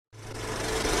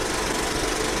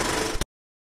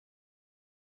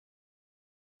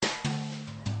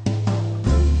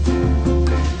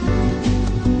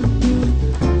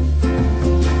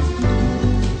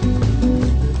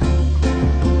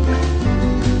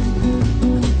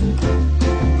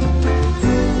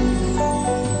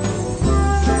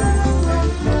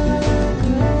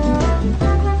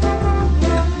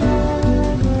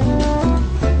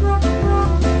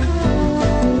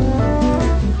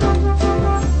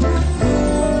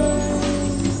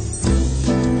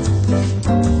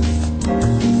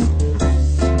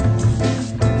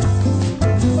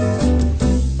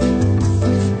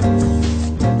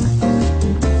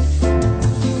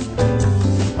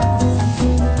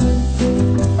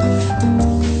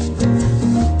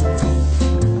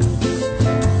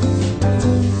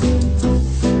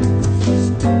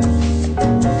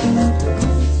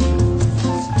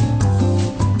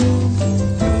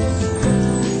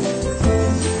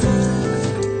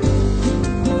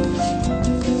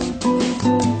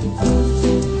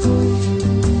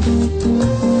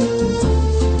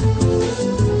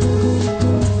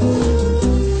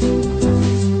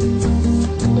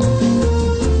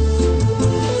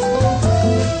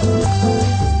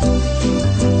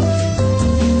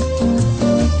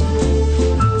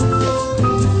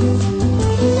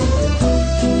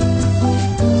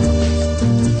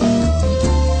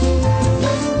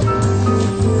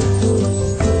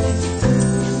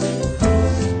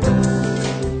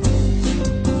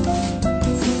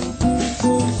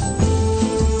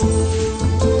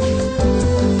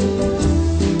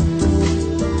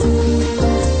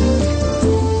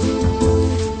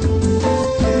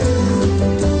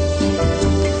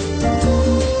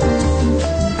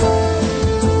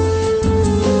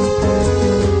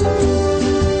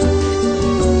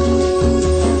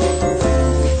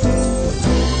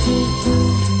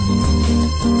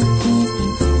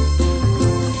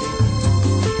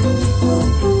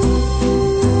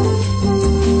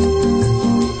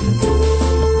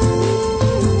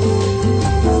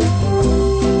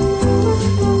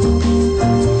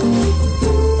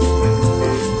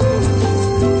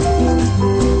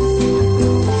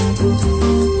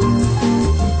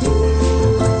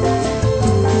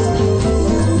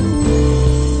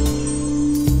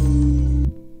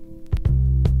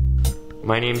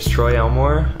name's Troy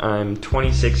Elmore. I'm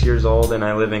 26 years old and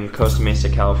I live in Costa Mesa,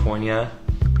 California.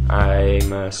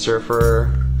 I'm a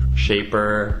surfer,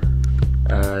 shaper,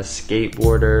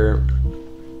 skateboarder,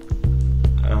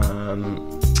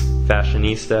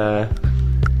 fashionista.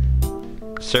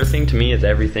 Surfing to me is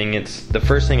everything. It's the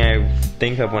first thing I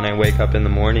think of when I wake up in the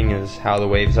morning is how the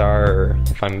waves are, or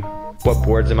what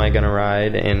boards am I going to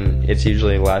ride, and it's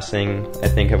usually the last thing I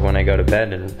think of when I go to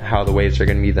bed, and how the waves are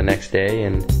going to be the next day.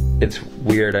 And it's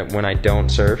weird, when I don't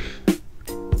surf,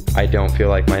 I don't feel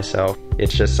like myself.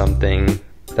 It's just something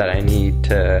that I need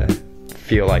to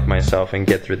feel like myself and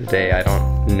get through the day. I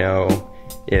don't know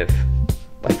if,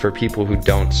 for people who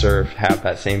don't surf, have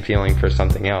that same feeling for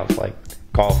something else, like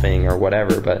golfing or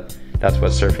whatever, but that's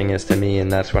what surfing is to me,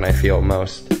 and that's when I feel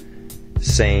most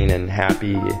sane and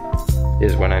happy,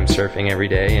 is when I'm surfing every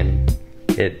day, and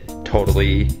it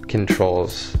totally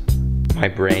controls my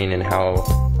brain and how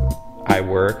I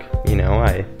work.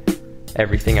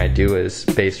 Everything I do is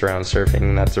based around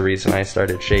surfing. That's the reason I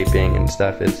started shaping and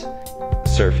stuff. It's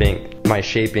surfing, my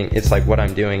shaping, it's like what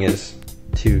I'm doing is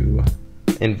to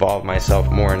involve myself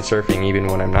more in surfing. Even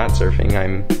when I'm not surfing,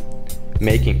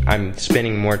 I'm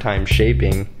spending more time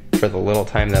shaping for the little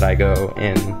time that I go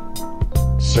and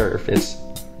surf. It's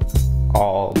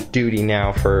all duty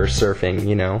now for surfing,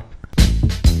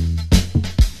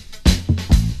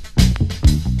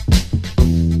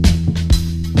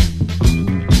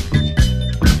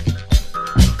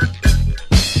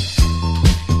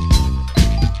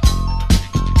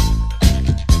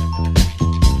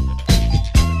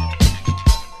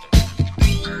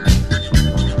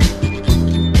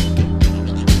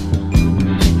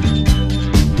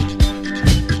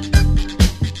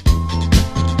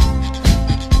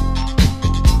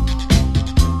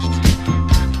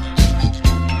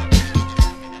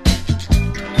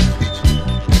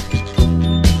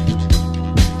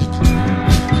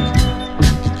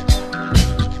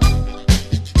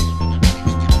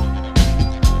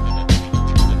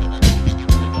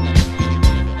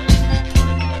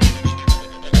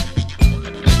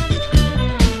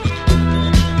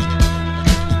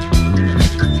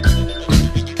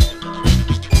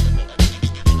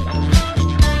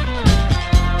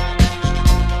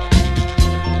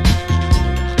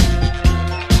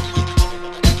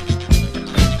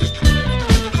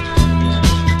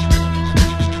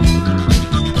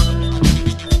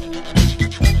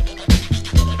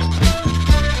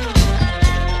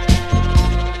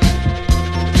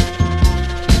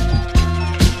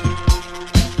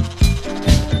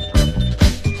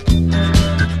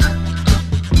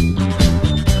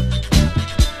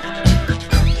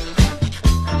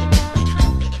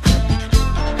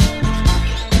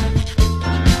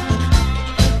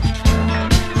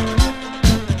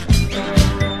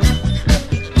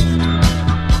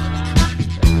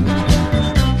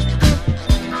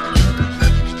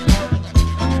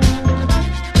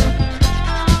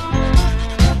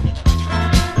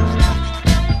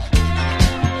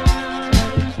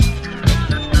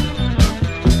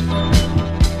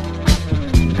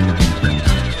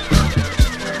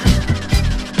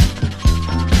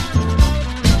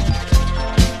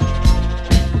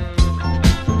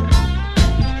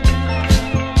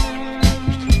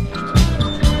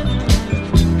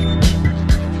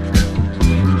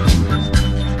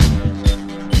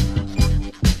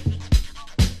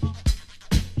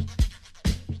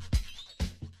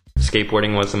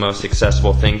 Skateboarding was the most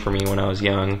successful thing for me when I was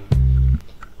young.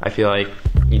 I feel like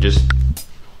you just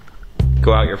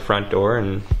go out your front door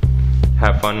and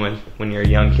have fun when you're a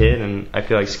young kid, and I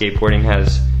feel like skateboarding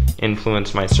has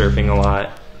influenced my surfing a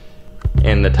lot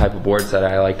and the type of boards that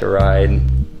I like to ride.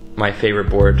 My favorite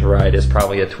board to ride is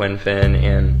probably a twin fin,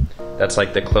 and that's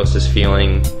like the closest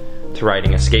feeling to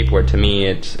riding a skateboard to me.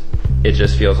 It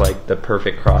just feels like the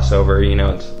perfect crossover.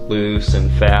 It's loose and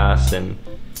fast, and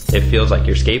it feels like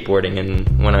you're skateboarding,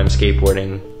 and when I'm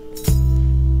skateboarding,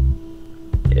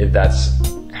 that's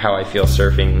how I feel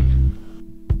surfing.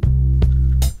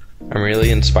 I'm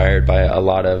really inspired by a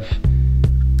lot of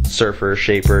surfer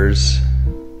shapers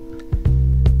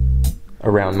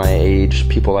around my age,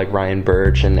 people like Ryan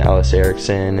Birch and Ellis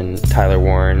Erickson and Tyler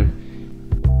Warren,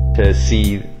 to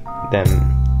see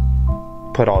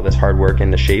them put all this hard work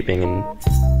into shaping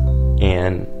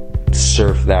and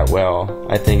surf that well.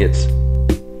 I think it's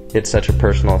such a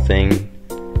personal thing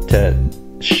to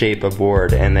shape a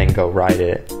board and then go ride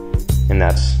it, and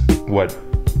that's what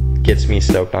gets me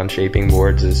stoked on shaping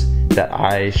boards, is that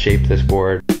I shaped this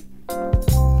board.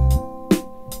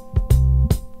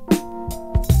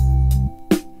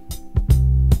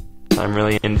 I'm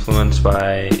really influenced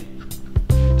by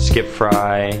Skip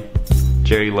Fry,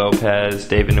 Jerry Lopez,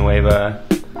 David Nueva,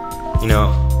 You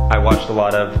know, I watched a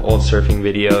lot of old surfing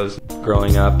videos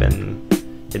growing up, and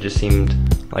it just seemed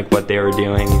like what they were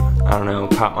doing, I don't know,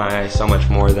 caught my eye so much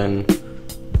more than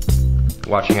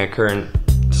watching a current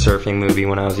surfing movie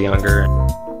when I was younger.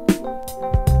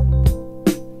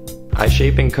 I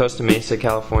shape in Costa Mesa,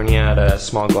 California at a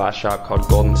small glass shop called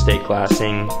Golden State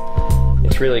Glassing.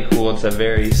 It's really cool. It's a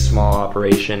very small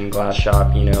operation glass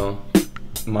shop, you know.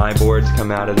 My boards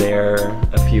come out of there,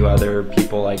 a few other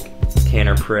people like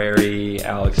Tanner Prairie,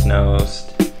 Alex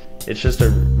Nost. It's just a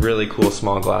really cool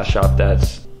small glass shop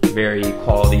that's very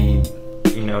quality,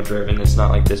 you know, driven. It's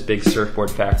not like this big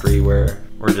surfboard factory where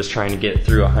we're just trying to get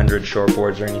through 100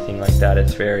 shortboards or anything like that.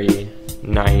 It's very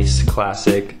nice,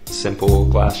 classic, simple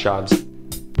glass shops.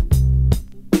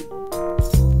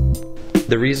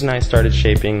 The reason I started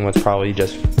shaping was probably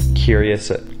just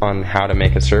curious on how to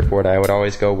make a surfboard. I would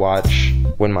always go watch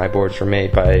when my boards were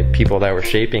made by people that were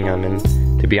shaping them,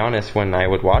 and to be honest, when I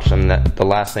would watch them, the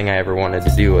last thing I ever wanted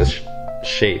to do was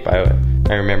shape. I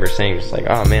remember saying just like,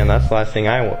 oh man, that's the last thing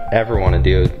I ever want to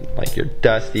do. Like, you're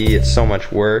dusty, it's so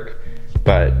much work.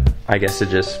 But I guess it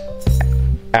just,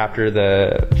 after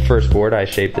the first board I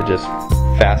shaped, it just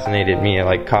fascinated me. It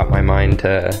like caught my mind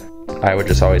to, I would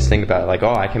just always think about it, like,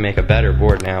 oh, I can make a better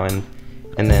board now. And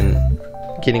then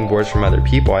getting boards from other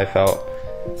people, I felt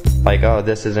like, oh,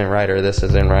 this isn't right or this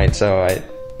isn't right. So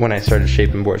when I started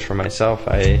shaping boards for myself,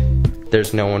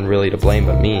 there's no one really to blame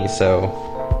but me.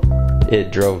 So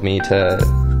it drove me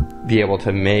to be able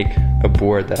to make a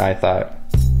board that I thought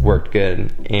worked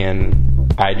good.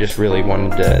 And I just really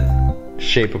wanted to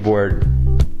shape a board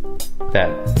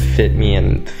that fit me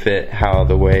and fit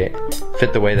the way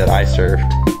that I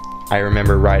surfed. I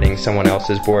remember riding someone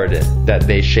else's board that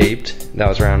they shaped that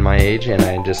was around my age, and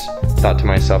I just thought to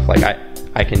myself, like,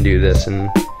 I can do this. And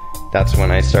that's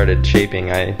when I started shaping.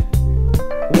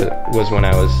 Was when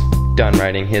I was done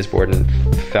riding his board and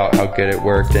felt how good it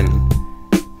worked, and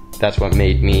that's what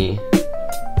made me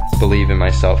believe in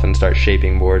myself and start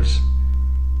shaping boards.